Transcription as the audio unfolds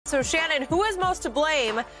So, Shannon, who is most to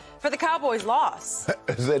blame for the Cowboys' loss?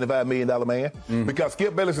 $75 million man. Because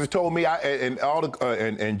Skip Bayless has told me,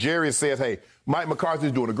 and Jerry says, hey, Mike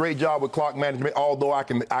McCarthy's doing a great job with clock management, although I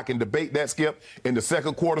can debate that, Skip. In the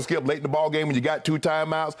second quarter, Skip, late in the ball game when you got 2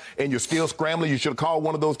 timeouts and you're still scrambling, you should have called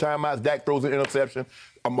one of those timeouts. Dak throws an interception.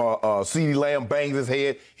 CeeDee Lamb bangs his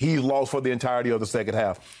head. He's lost for the entirety of the second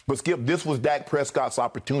half. But, Skip, this was Dak Prescott's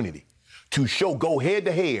opportunity to go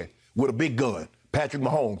head-to-head with a big gun, Patrick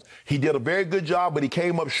Mahomes. He did a very good job, but he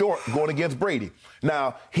came up short going against Brady.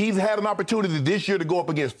 Now, he's had an opportunity this year to go up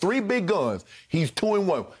against 3 big guns. He's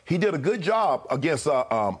 2-1. He did a good job against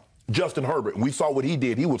Justin Herbert. We saw what he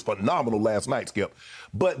did. He was phenomenal last night, Skip.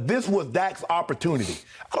 But this was Dak's opportunity.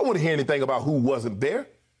 I don't want to hear anything about who wasn't there.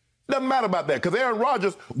 Doesn't matter about that, because Aaron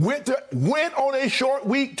Rodgers went on a short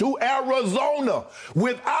week to Arizona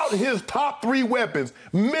without his top 3 weapons,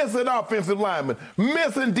 missing offensive linemen,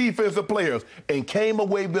 missing defensive players, and came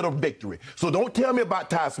away with a victory. So don't tell me about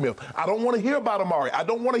Ty Smith. I don't want to hear about Amari. I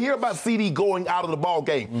don't want to hear about CD going out of the ball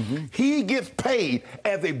game. He gets paid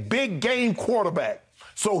as a big game quarterback,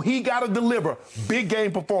 so he got to deliver big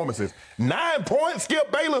game performances. 9 points,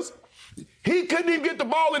 Skip Bayless. He couldn't even get the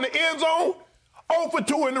ball in the end zone. 0 for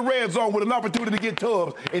 2 in the red zone with an opportunity to get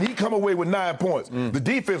Tubbs, and he come away with 9 points. The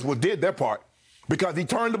defense did their part because he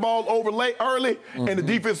turned the ball over early, and the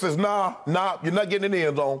defense says, nah, you're not getting in the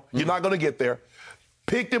end zone. You're not going to get there.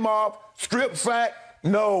 Picked him off, strip sack.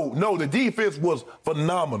 No, the defense was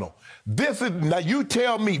phenomenal. Now you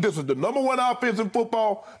tell me this is the #1 offense in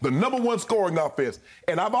football, the #1 scoring offense.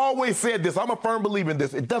 And I've always said this, I'm a firm believer in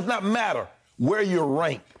this. It does not matter where you're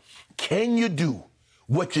ranked. Can you do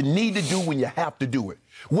what you need to do when you have to do it?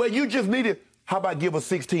 Well, you just need it. How about give us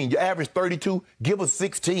 16? You average 32, give us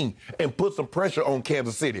 16 and put some pressure on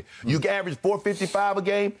Kansas City. You average 455 a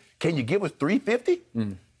game. Can you give us 350?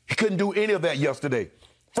 He couldn't do any of that yesterday.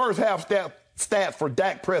 First half stats for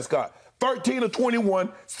Dak Prescott. 13 of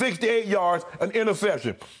 21, 68 yards, an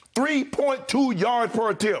interception. 3.2 yards per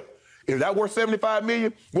attempt. Is that worth $75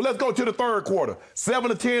 million? Well, let's go to the third quarter.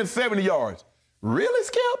 7 of 10, 70 yards. Really,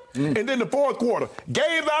 Skip? And then the fourth quarter,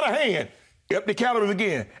 game's out of hand. Empty calories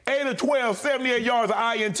again. 8 of 12, 78 yards of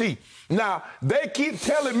INT. Now, they keep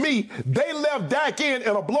telling me they left Dak in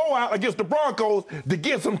a blowout against the Broncos to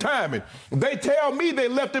get some timing. They tell me they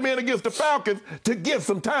left him in against the Falcons to get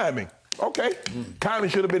some timing. Okay. Timing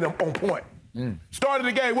should have been on point. Started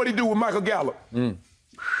the game, what did he do with Michael Gallup?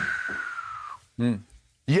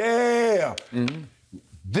 Yeah.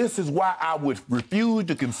 This is why I would refuse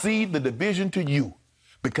to concede the division to you.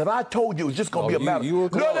 Because I told you it was just going to be a matter. You were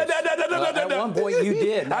close. No. At one point you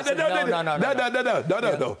did. No.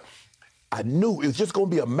 I knew it was just going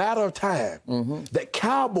to be a matter of time that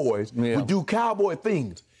Cowboys would do Cowboy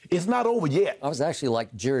things. It's not over yet. I was actually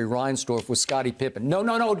like Jerry Reinsdorf with Scottie Pippen. No,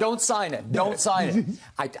 don't sign it. Don't sign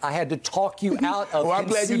it. I had to talk you out of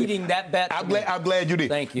conceding that bet. I'm glad you did.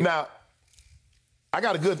 Thank you. Now, I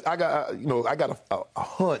got a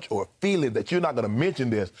hunch or a feeling that you're not going to mention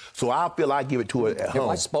this, so I feel I give it to it at home.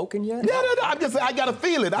 Have I spoken yet? No. I just say I got a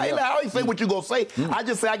feeling. I ain't say what you're going to say. I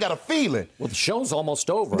just say I got a feeling. Well, the show's almost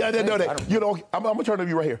over. No. I'm going to turn to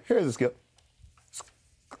you right here. Here's the Skip.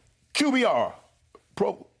 QBR,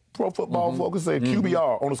 Pro Football Focus say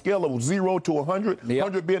QBR on a scale of 0 to 100,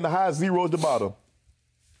 100 being the high, 0 is the bottom.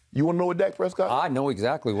 You want to know what Dak Prescott? I know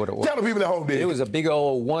exactly what it was. Tell the people at home did. It was a big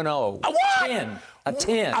old 1-0. A what? 10. A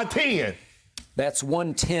 10. A 10. That's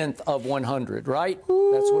 1/10 of 100, right?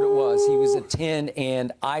 Ooh. That's what it was. He was a 10,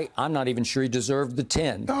 and I'm not even sure he deserved the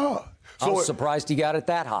 10. So I was surprised he got it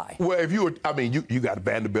that high. Well, if you were, you got a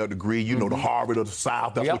Vanderbilt degree, you know the Harvard of the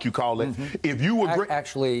South, that's what you call it. If you were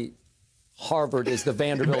actually, Harvard is the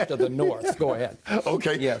Vanderbilt of the North. Go ahead.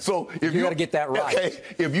 Okay. Yes. So if you got to get that right. Okay.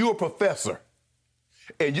 If you're a professor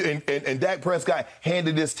and Dak Prescott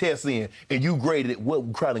handed this test in and you graded it,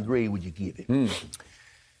 what kind of grade would you give it?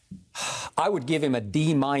 I would give him a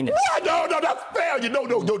D-. No, that's failure. No.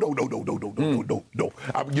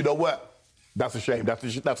 You know what? That's a shame.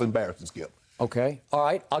 That's embarrassing, Skip. Okay. All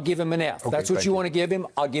right. I'll give him an F. Okay, that's what you want to give him.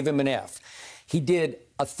 I'll give him an F. He did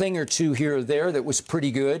a thing or two here or there that was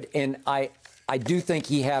pretty good, and I do think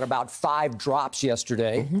he had about 5 drops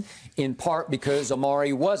yesterday, in part because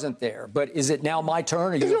Amari wasn't there. But is it now my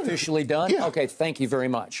turn? Are you officially done? Yeah. Okay, thank you very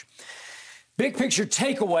much. Big picture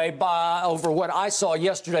takeaway over what I saw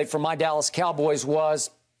yesterday from my Dallas Cowboys was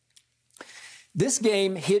this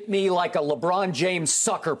game hit me like a LeBron James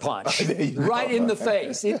sucker punch right in the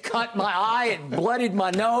face. It cut my eye. It bloodied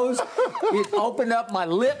my nose. It opened up my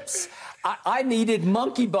lips. I needed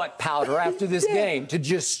monkey butt powder after this game to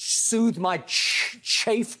just soothe my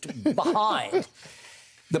chafed behind.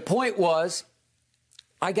 The point was,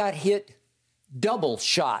 I got hit double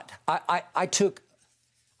shot. I took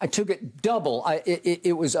it double.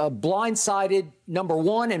 It was a blindsided number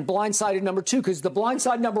one and blindsided number two, because the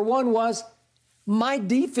blindside number one was my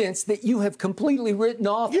defense that you have completely written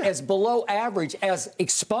off as below average, as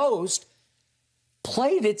exposed,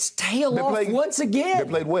 played its tail off once again. They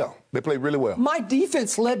played well. They played really well. My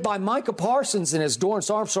defense, led by Micah Parsons, and as Dorrance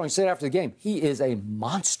Armstrong said after the game, he is a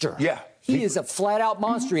monster. Yeah. He is a flat-out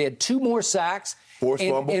monster. He had 2 more sacks.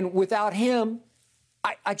 And without him,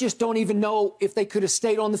 I just don't even know if they could have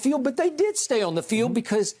stayed on the field. But they did stay on the field,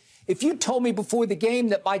 because if you told me before the game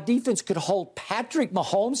that my defense could hold Patrick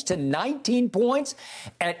Mahomes to 19 points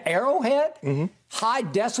at Arrowhead, high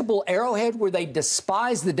decibel Arrowhead, where they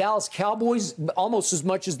despise the Dallas Cowboys almost as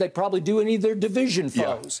much as they probably do any of their division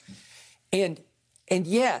foes. And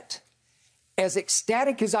yet, as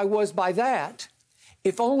ecstatic as I was by that,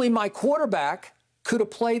 if only my quarterback could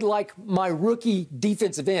have played like my rookie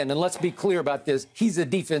defensive end. And let's be clear about this. He's a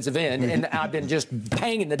defensive end, and I've been just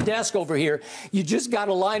banging the desk over here. You just got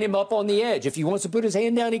to line him up on the edge. If he wants to put his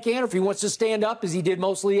hand down, he can. Or if he wants to stand up, as he did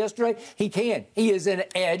mostly yesterday, he can. He is an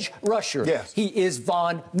edge rusher. Yes. He is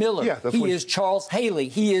Von Miller. Yeah, he is Charles Haley.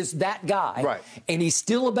 He is that guy. Right. And he's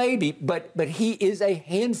still a baby, but he is a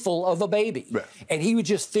handful of a baby. Right. And he would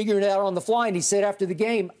just figure it out on the fly. And he said after the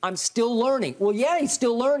game, I'm still learning. Well, yeah, he's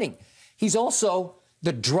still learning. He's also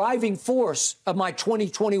the driving force of my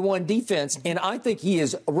 2021 defense, and I think he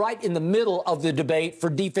is right in the middle of the debate for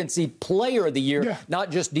Defensive Player of the Year,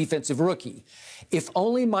 not just Defensive Rookie. If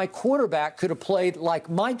only my quarterback could have played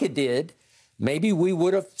like Micah did, maybe we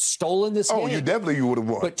would have stolen this game. Oh, you would have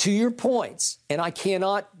won. But to your points, and I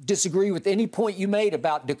cannot disagree with any point you made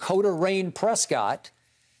about Dakota Rain Prescott,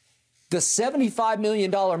 the $75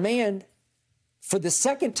 million man, for the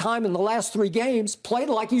second time in the last 3 games, played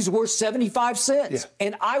like he's worth 75 cents. Yeah.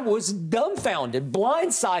 And I was dumbfounded,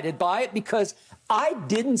 blindsided by it, because I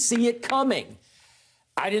didn't see it coming.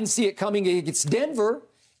 I didn't see it coming against Denver,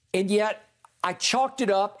 and yet I chalked it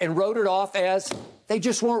up and wrote it off as they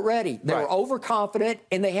just weren't ready. They were overconfident,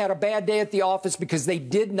 and they had a bad day at the office because they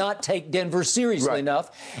did not take Denver seriously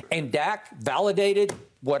enough. And Dak validated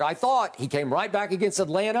what I thought. He came right back against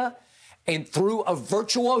Atlanta and threw a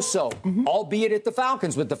virtuoso, albeit at the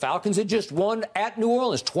Falcons. But the Falcons had just won at New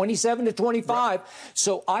Orleans, 27-25.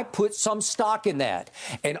 So I put some stock in that.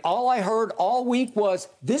 And all I heard all week was,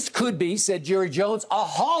 this could be, said Jerry Jones, a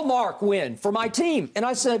hallmark win for my team. And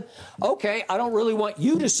I said, okay, I don't really want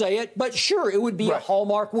you to say it, but sure, it would be a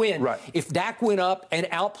hallmark win. If Dak went up and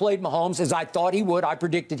outplayed Mahomes, as I thought he would, I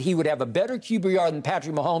predicted he would have a better QBR than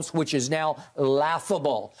Patrick Mahomes, which is now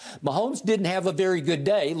laughable. Mahomes didn't have a very good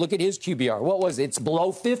day. Look at his QBR. What was it? It's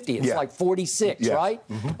below 50. It's like 46, right?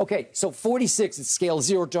 Okay, so 46, it's scale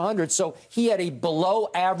 0 to 100. So he had a below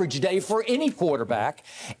average day for any quarterback.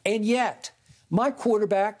 And yet, my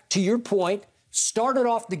quarterback, to your point, started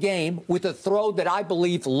off the game with a throw that I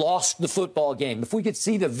believe lost the football game. If we could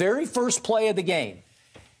see the very first play of the game,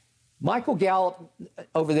 Michael Gallup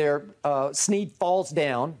over there, Snead falls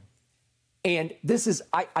down. And this is,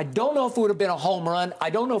 I don't know if it would have been a home run. I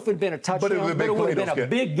don't know if it would have been a touchdown, but it would have been a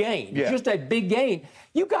big gain. Just a big gain.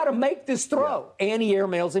 You got to make this throw. And he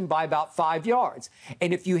airmails him by about 5 yards.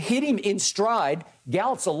 And if you hit him in stride,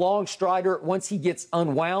 Gallup's a long strider once he gets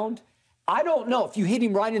unwound. I don't know. If you hit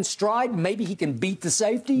him right in stride, maybe he can beat the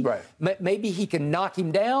safety. Maybe he can knock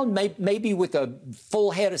him down, maybe with a full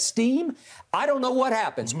head of steam. I don't know what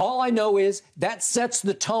happens. All I know is that sets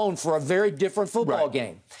the tone for a very different football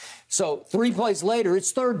game. So 3 plays later,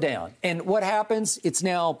 it's 3rd down. And what happens? It's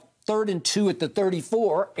now 3rd and 2 at the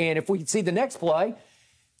 34. And if we can see the next play,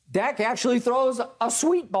 Dak actually throws a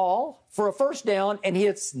sweet ball for a 1st down and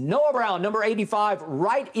hits Noah Brown, number 85,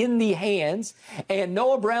 right in the hands. And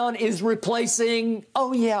Noah Brown is replacing,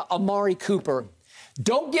 Amari Cooper.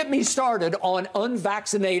 Don't get me started on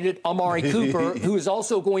unvaccinated Amari Cooper, who is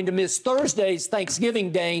also going to miss Thursday's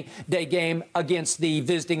Thanksgiving Day game against the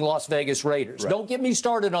visiting Las Vegas Raiders. Don't get me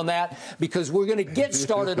started on that, because we're going to get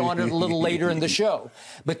started on it a little later in the show.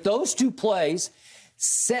 But those 2 plays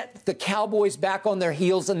set the Cowboys back on their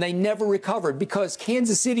heels, and they never recovered because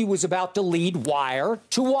Kansas City was about to lead wire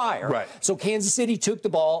to wire. So Kansas City took the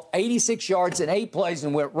ball 86 yards in 8 plays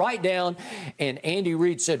and went right down. And Andy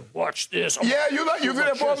Reid said, watch this. You see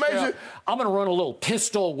that formation? I'm going to run a little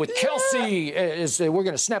pistol with Kelsey. We're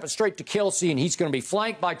going to snap it straight to Kelsey, and he's going to be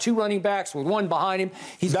flanked by 2 running backs with 1 behind him.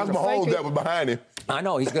 That's Mahomes that was behind him. I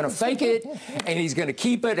know he's going to fake it, and he's going to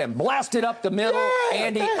keep it and blast it up the middle. Yeah,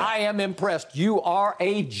 Andy, I am impressed. You are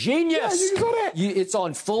a genius. Yeah, you know that. It's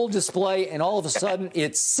on full display, and all of a sudden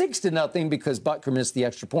it's 6-0 because Butker missed the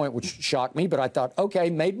extra point, which shocked me. But I thought, okay,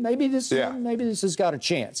 maybe this has got a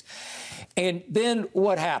chance. And then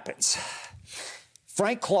what happens?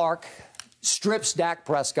 Frank Clark strips Dak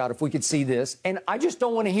Prescott, if we could see this, and I just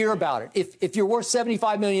don't want to hear about it. If you're worth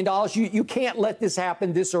 $75 million, you can't let this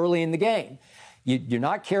happen this early in the game. You're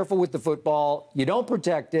not careful with the football. You don't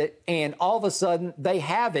protect it. And all of a sudden, they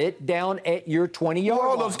have it down at your 20-yard line.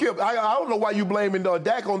 Hold on, Skip. I don't know why you blaming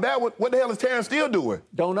Dak on that one. What the hell is Terrence Steele doing?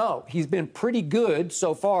 Don't know. He's been pretty good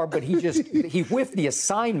so far, but he whiffed the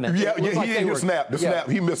assignment. Yeah, he didn't snap. The snap.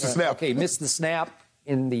 He missed the snap. Okay, missed the snap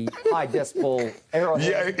in the high decibel arrowhead.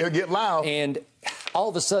 Yeah, it'll get loud. And all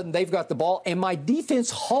of a sudden, they've got the ball, and my defense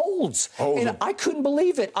holds. And I couldn't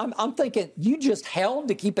believe it. I'm thinking, you just held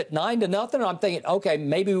to keep it 9-0. I'm thinking, okay,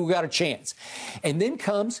 maybe we got a chance. And then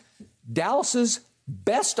comes Dallas's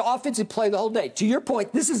best offensive play the whole day. To your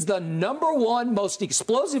point, this is the #1 most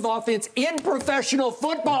explosive offense in professional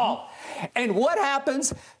football. And what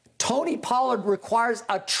happens? Tony Pollard requires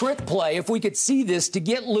a trick play, if we could see this, to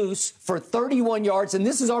get loose for 31 yards. And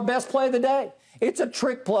this is our best play of the day. It's a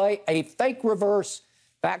trick play, a fake reverse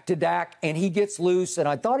back to Dak, and he gets loose. And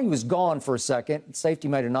I thought he was gone for a second. Safety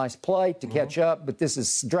made a nice play to catch up, but this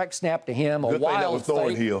is direct snap to him, a wild that was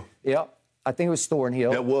Thornhill. Yep. I think it was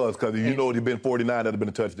Thornhill. That was, because you know it had been 49, that would have been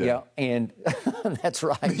a touchdown. Yeah, and that's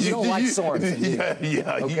right. You don't like Sorensen.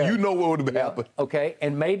 Yeah, okay. You know what would have happened. Okay,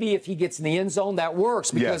 and maybe if he gets in the end zone, that works,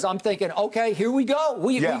 because I'm thinking, okay, here we go.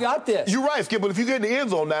 We got this. You're right, Skip, but if you get in the end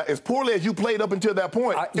zone now, as poorly as you played up until that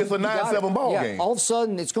point, it's a 9-7 ball game. All of a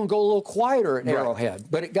sudden, it's going to go a little quieter at Arrowhead.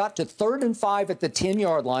 But it got to 3rd and 5 at the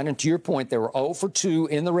 10-yard line, and to your point, they were 0 for 2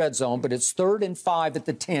 in the red zone, but it's 3rd and 5 at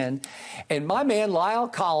the 10. And my man, Lyle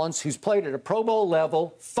Collins, who's played at a Pro Bowl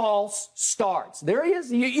level, false starts. There he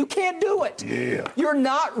is. You can't do it. Yeah. You're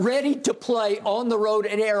not ready to play on the road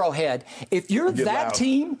at Arrowhead. If you're that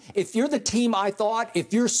team, if you're the team I thought,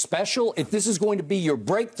 if you're special, if this is going to be your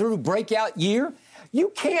breakthrough, breakout year,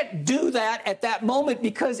 you can't do that at that moment,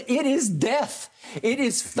 because it is death. It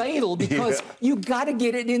is fatal, because you got to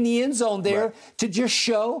get it in the end zone there to just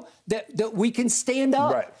show that we can stand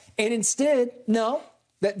up. Right. And instead, no.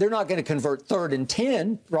 They're not going to convert 3rd and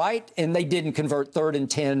 10, right? And they didn't convert 3rd and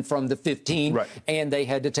 10 from the 15. Right. And they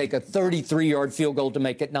had to take a 33-yard field goal to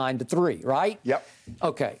make it 9-3, right? Yep.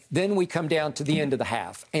 Okay. Then we come down to the end of the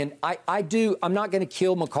half. And I'm not going to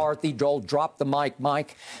kill McCarthy, drop the mic,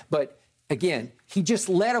 Mike. But again, he just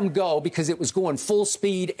let them go because it was going full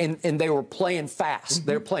speed, and they were playing fast.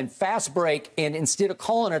 They were playing fast break, and instead of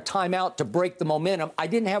calling a timeout to break the momentum, I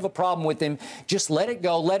didn't have a problem with him. Just let it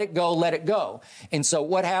go, let it go, let it go. And so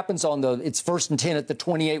what happens it's 1st and 10 at the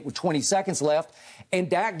 28 with 20 seconds left, and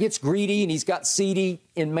Dak gets greedy, and he's got CD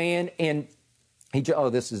in man, and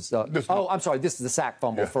this is the sack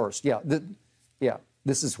fumble first. Yeah,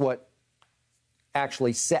 this is what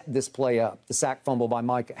actually set this play up, the sack fumble by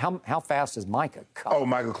Micah. How fast is Micah? Oh,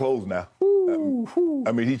 Micah closed now.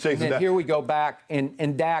 I mean, he chases that. And then here we go back,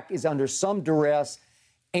 and Dak is under some duress,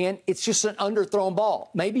 and it's just an underthrown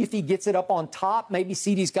ball. Maybe if he gets it up on top, maybe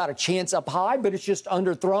CD's got a chance up high, but it's just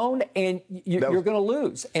underthrown, and you're going to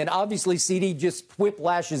lose. And obviously, CD just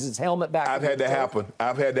whiplashes his helmet back. I've had that happen.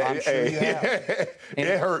 I've had that. I'm sure you have.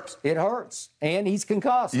 It hurts. It hurts. And he's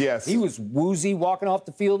concussed. Yes. He was woozy walking off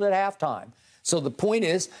the field at halftime. So the point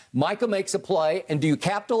is, Micah makes a play, and do you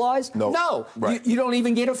capitalize? No. Right. You don't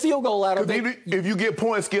even get a field goal out of it. If you get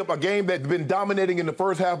points, Skip, a game that's been dominating in the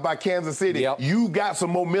first half by Kansas City, you got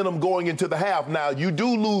some momentum going into the half. Now, you do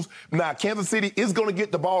lose. Now, Kansas City is going to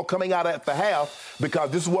get the ball coming out at the half,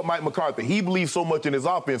 because this is what Mike McCarthy, he believes so much in his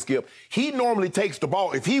offense, Skip. He normally takes the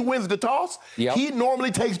ball. If he wins the toss, he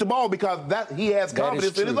normally takes the ball because he has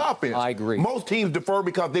confidence in his offense. I agree. Most teams defer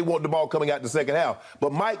because they want the ball coming out in the second half.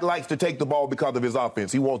 But Mike likes to take the ball because of his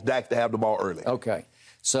offense. He wants Dak to have the ball early. Okay.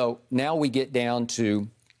 So now we get down to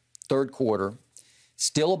third quarter,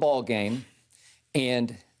 still a ball game,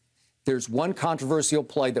 and there's one controversial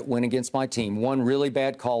play that went against my team, one really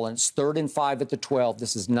bad call, and it's 3rd and 5 at the 12.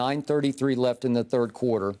 This is 9:33 left in the third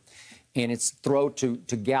quarter, and it's throw to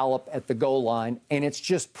Gallup at the goal line, and it's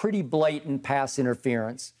just pretty blatant pass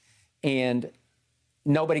interference, and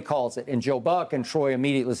nobody calls it. And Joe Buck and Troy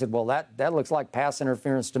immediately said, well, that looks like pass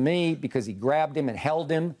interference to me, because he grabbed him and held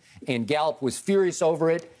him, and Gallup was furious over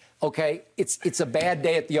it. Okay, it's a bad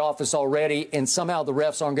day at the office already, and somehow the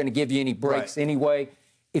refs aren't going to give you any breaks anyway.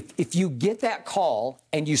 If you get that call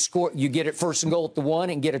and you score, you get it 1st and goal at the 1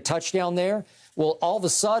 and get a touchdown there, Well, all of a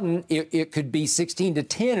sudden, it could be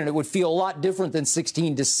 16-10, and it would feel a lot different than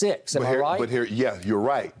 16-6. Am I right? But here, yeah, you're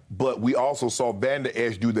right. But we also saw Van Der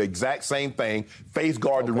Esch do the exact same thing, face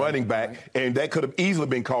guard the running back, and that could have easily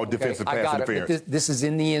been called defensive pass interference. This is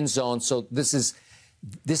in the end zone, so this is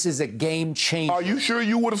a game changer. Are you sure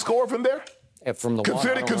you would have scored from there? From the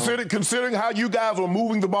Considering how you guys were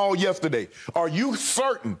moving the ball yesterday, are you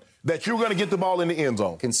certain that you're going to get the ball in the end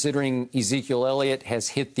zone? Considering Ezekiel Elliott has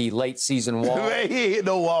hit the late season wall. He hit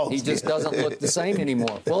no walls. He just doesn't look the same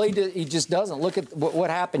anymore. Well, he just doesn't. Look at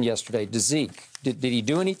what happened yesterday to Zeke. Did he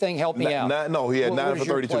do anything? Help me out. No, he had 9 for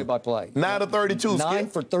 32. Play-by-play. 9 of 32. 9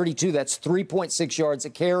 for 32. That's 3.6 yards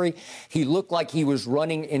a carry. He looked like he was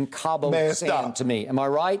running in Cabo sand to me. Am I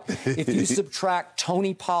right? If you subtract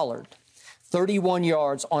Tony Pollard, 31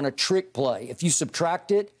 yards on a trick play, if you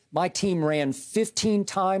subtract it, my team ran 15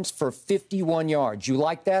 times for 51 yards. You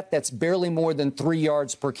like that? That's barely more than 3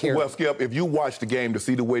 yards per carry. Well, Skip, if you watch the game to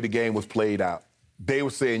see the way the game was played out, they were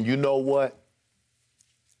saying, you know what?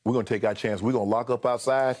 We're going to take our chance. We're going to lock up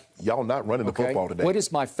outside. Y'all not running the football today. What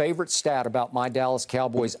is my favorite stat about my Dallas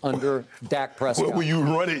Cowboys under Dak Prescott? When you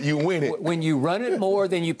run it, you win it. When you run it more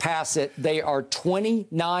than you pass it, they are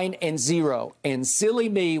 29-0. And silly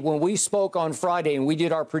me, when we spoke on Friday and we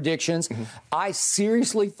did our predictions, I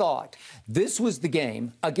seriously thought this was the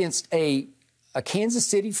game against a Kansas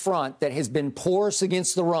City front that has been porous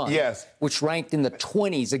against the run. Yes. Which ranked in the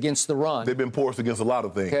 20s against the run. They've been porous against a lot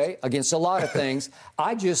of things. Okay, against a lot of things.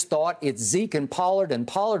 I just thought it's Zeke and Pollard and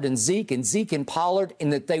Pollard and Zeke and Pollard,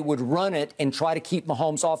 and that they would run it and try to keep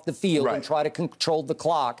Mahomes off the field and try to control the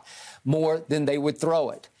clock more than they would throw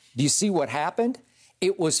it. Do you see what happened?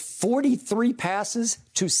 It was 43 passes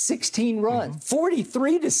to 16 runs,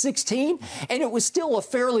 43 to 16, and it was still a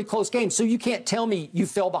fairly close game. So you can't tell me you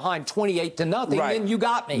fell behind 28-0, then you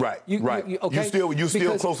got me. Okay? You're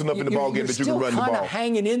still close enough in the ball game that you can run the ball. You're still kind of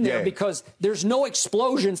hanging in there because there's no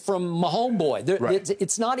explosion from Mahomes boy.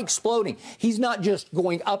 It's not exploding. He's not just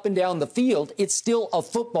going up and down the field. It's still a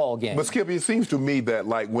football game. But, Skip, it seems to me that,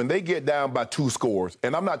 like, when they get down by 2 scores,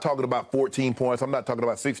 and I'm not talking about 14 points, I'm not talking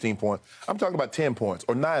about 16 points, I'm talking about 10 points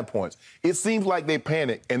or 9 points. It seems like they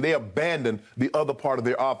panic and they abandon the other part of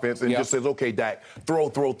their offense and just says, okay, Dak, throw.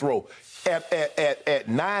 At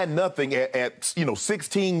 9-0, at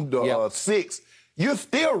 16-6, you're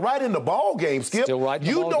still right in the ball game, Skip. Still right in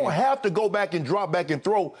the you ball don't game. have to go back and drop back and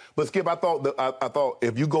throw. But, Skip, I thought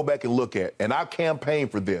if you go back and look at, and I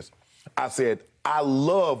campaigned for this, I said, I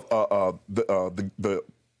love the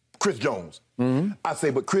Chris Jones. I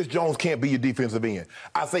say, but Chris Jones can't be your defensive end.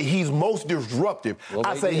 I say he's most disruptive.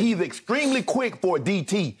 I say he's extremely quick for a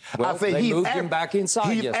DT. I say he's back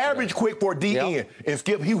inside. He's average quick for a DN. And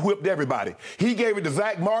Skip, he whipped everybody. He gave it to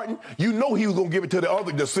Zach Martin. You know he was going to give it to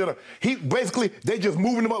the center. They just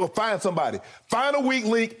moving him up to find somebody. Find a weak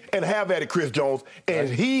link and have at it, Chris Jones. And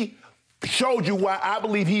he showed you why I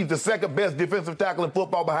believe he's the second best defensive tackle in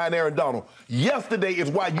football behind Aaron Donald. Yesterday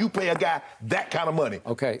is why you pay a guy that kind of money.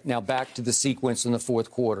 Okay, now back to the sequence in the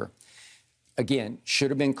fourth quarter. Again,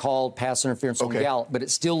 should have been called pass interference on Gallup, but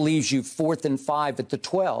it still leaves you 4th and 5 at the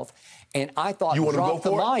 12. And I thought, drop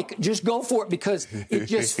the mic, just go for it, because it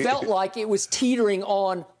just felt like it was teetering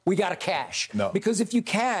on, we got to cash. No. Because if you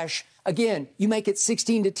cash, again, you make it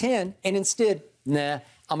 16-10, and instead,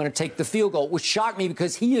 I'm going to take the field goal, which shocked me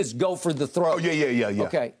because he is go for the throw. Oh, yeah.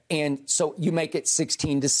 Okay, and so you make it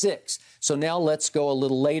 16-6. So now let's go a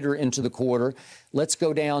little later into the quarter. Let's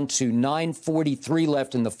go down to 9:43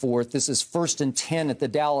 left in the fourth. This is 1st and 10 at the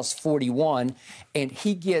Dallas 41, and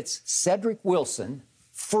he gets Cedric Wilson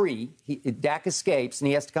free. Dak escapes, and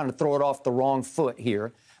he has to kind of throw it off the wrong foot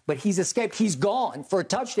here. But he's escaped. He's gone for a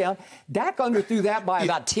touchdown. Dak underthrew that by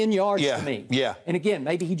about 10 yards to me. Yeah. And again,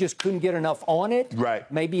 maybe he just couldn't get enough on it.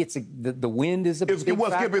 Right. Maybe it's the wind is a big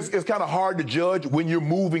factor. Skip, it's kind of hard to judge when you're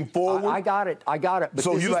moving forward. I got it. But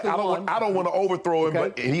so you're like, I don't want to overthrow him,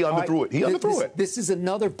 but he underthrew it. He underthrew it. This is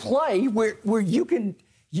another play where you can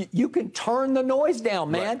turn the noise down,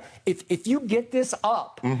 man. Right. If you get this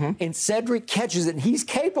up and Cedric catches it, and he's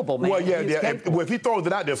capable, man. Well, if he throws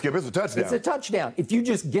it out there, Skip, it's a touchdown. It's a touchdown. If you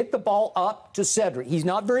just get the ball up to Cedric, he's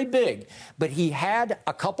not very big, but he had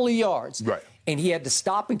a couple of yards. Right. And he had to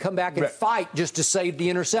stop and come back and fight just to save the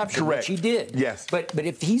interception, which he did. Yes. But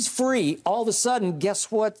if he's free, all of a sudden, guess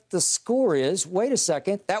what the score is? Wait a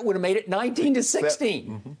second. That would have made it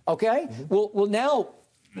 19-16. Okay? Well, now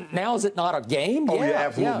is it not a game? Oh, yeah,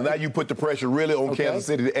 absolutely. Now you put the pressure really on Kansas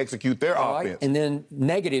City to execute their offense. Right. And then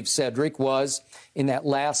negative Cedric was in that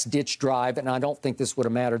last-ditch drive, and I don't think this would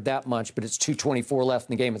have mattered that much, but it's 2:24 left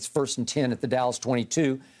in the game. It's 1st and 10 at the Dallas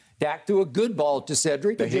 22. Dak threw a good ball to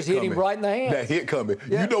Cedric and just hit him right in the hand. That hit coming.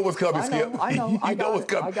 Yeah. You know what's coming, Skip. I know. You know what's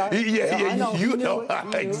coming. You know.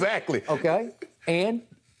 Exactly. Okay. And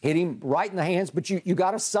hit him right in the hands. But you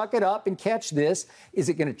got to suck it up and catch this. Is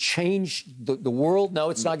it going to change the world?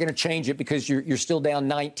 No, it's not going to change it because you're still down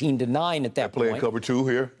 19-9 at that point. Playing cover 2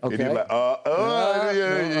 here. Okay.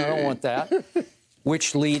 I don't want that.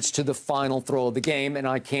 Which leads to the final throw of the game, and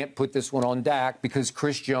I can't put this one on Dak because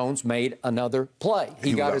Chris Jones made another play.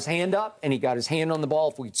 He got his hand up, and he got his hand on the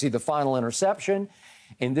ball. If we could see the final interception,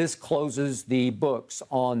 and this closes the books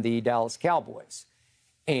on the Dallas Cowboys.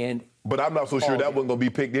 But I'm not so sure that wasn't going to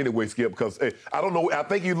be picked anyway, Skip, because I don't know. I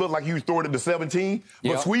think you looked like you was throwing it to 17,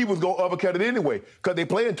 but Swede was going to uppercut it anyway because they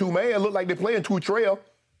playing 2-man. It looked like they playing 2 trail.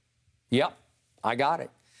 Yep, I got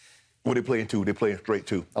it. Well, they playing 2. They playing straight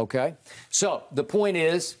 2. Okay. So the point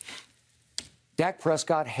is, Dak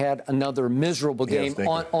Prescott had another miserable game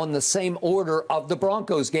on the same order of the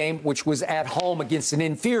Broncos game, which was at home against an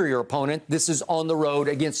inferior opponent. This is on the road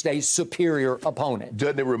against a superior opponent.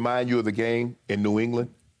 Doesn't it remind you of the game in New England?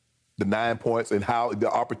 The 9 points and how the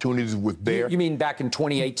opportunities were there. You mean back in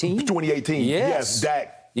 2018? 2018. Yes,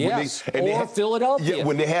 Dak. Yes, or Philadelphia. Yeah,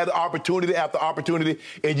 when they had opportunity after opportunity,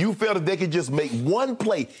 and you felt that they could just make one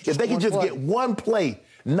play. If they could just get one play,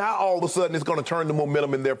 now all of a sudden it's going to turn the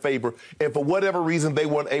momentum in their favor. And for whatever reason, they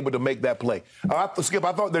weren't able to make that play. Skip,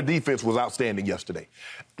 I thought their defense was outstanding yesterday.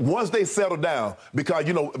 Once they settled down, because,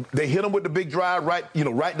 they hit them with the big drive right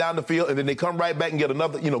down the field, and then they come right back and get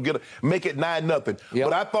another, make it 9-0. Yep.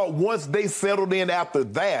 But I thought once they settled in after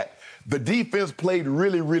that, the defense played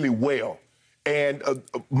really, really well. And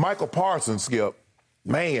Michael Parsons, Skip,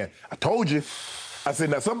 man, I told you. I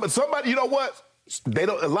said, now somebody, you know what?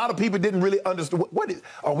 A lot of people didn't really understand.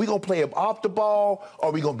 Are we going to play him off the ball?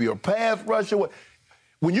 Are we going to be a pass rusher?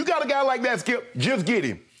 When you got a guy like that, Skip, just get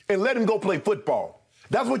him and let him go play football.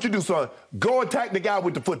 That's what you do, son. Go attack the guy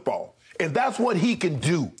with the football. And that's what he can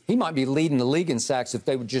do. He might be leading the league in sacks if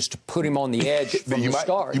they would just put him on the edge from the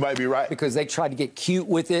start. You might be right. Because they tried to get cute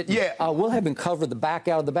with it. Yeah. We'll have him cover the back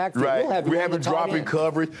out of the backfield. Right. We'll have him dropping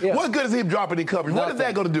coverage. Yeah. What good is him dropping in coverage? Nothing. What is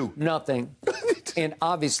that going to do? Nothing. And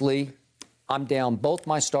obviously, I'm down both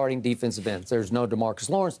my starting defensive ends. There's no DeMarcus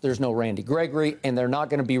Lawrence. There's no Randy Gregory. And they're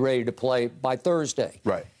not going to be ready to play by Thursday.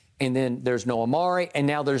 Right. And then there's no Amari. And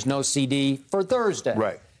now there's no CD for Thursday.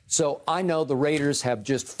 Right. So I know the Raiders have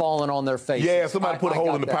just fallen on their faces. Yeah, somebody put a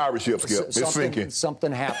hole in the pirate ship, Skip. It's sinking.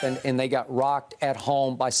 Something happened, and they got rocked at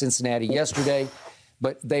home by Cincinnati yesterday.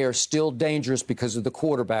 But they are still dangerous because of the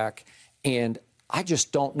quarterback. And I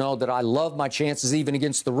just don't know that I love my chances even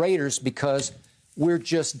against the Raiders because we're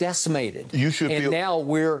just decimated. Now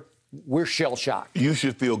we're shell-shocked. You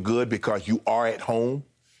should feel good because you are at home.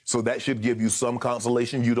 So that should give you some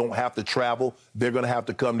consolation. You don't have to travel. They're going to have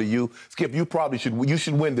to come to you. Skip, you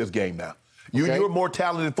should win this game now. You're a more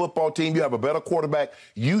talented football team. You have a better quarterback.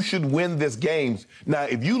 You should win this game. Now,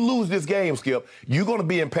 if you lose this game, Skip, you're going to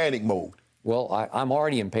be in panic mode. Well, I'm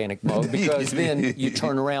already in panic mode because then you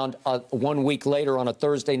turn around 1 week later on a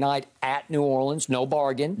Thursday night at New Orleans, no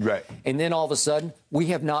bargain. Right. And then all of a sudden, we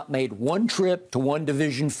have not made one trip to one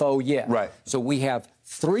division foe yet. Right. So we have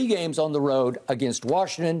 3 games on the road against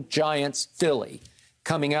Washington, Giants, Philly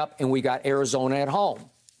coming up, and we got Arizona at home.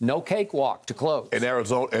 No cakewalk to close. And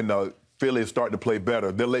Arizona and Philly is starting to play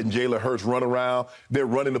better. They're letting Jalen Hurts run around. They're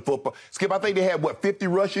running the football. Skip, I think they had, 50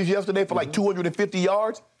 rushes yesterday for like 250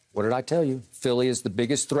 yards? What did I tell you? Philly is the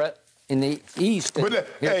biggest threat in the East. But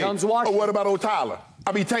here comes Washington. What about Taylor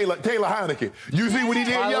Heineke? You see what he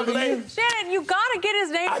did yesterday? Shannon, you got to get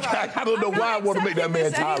his name right. I don't know why I want to make that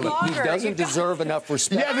man Tyler. He doesn't deserve enough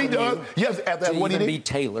respect. Yes, he does. Yes, after what he did. Be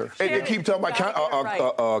Taylor. And they keep talking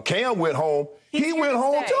about Cam went home. He went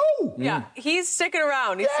home too. Yeah, he's sticking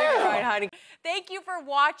around. He's sticking around, honey. Thank you for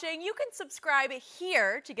watching. You can subscribe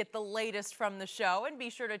here to get the latest from the show, and be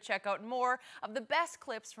sure to check out more of the best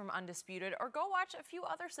clips from Undisputed, or go watch a few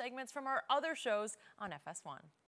other segments from our other shows on FS1.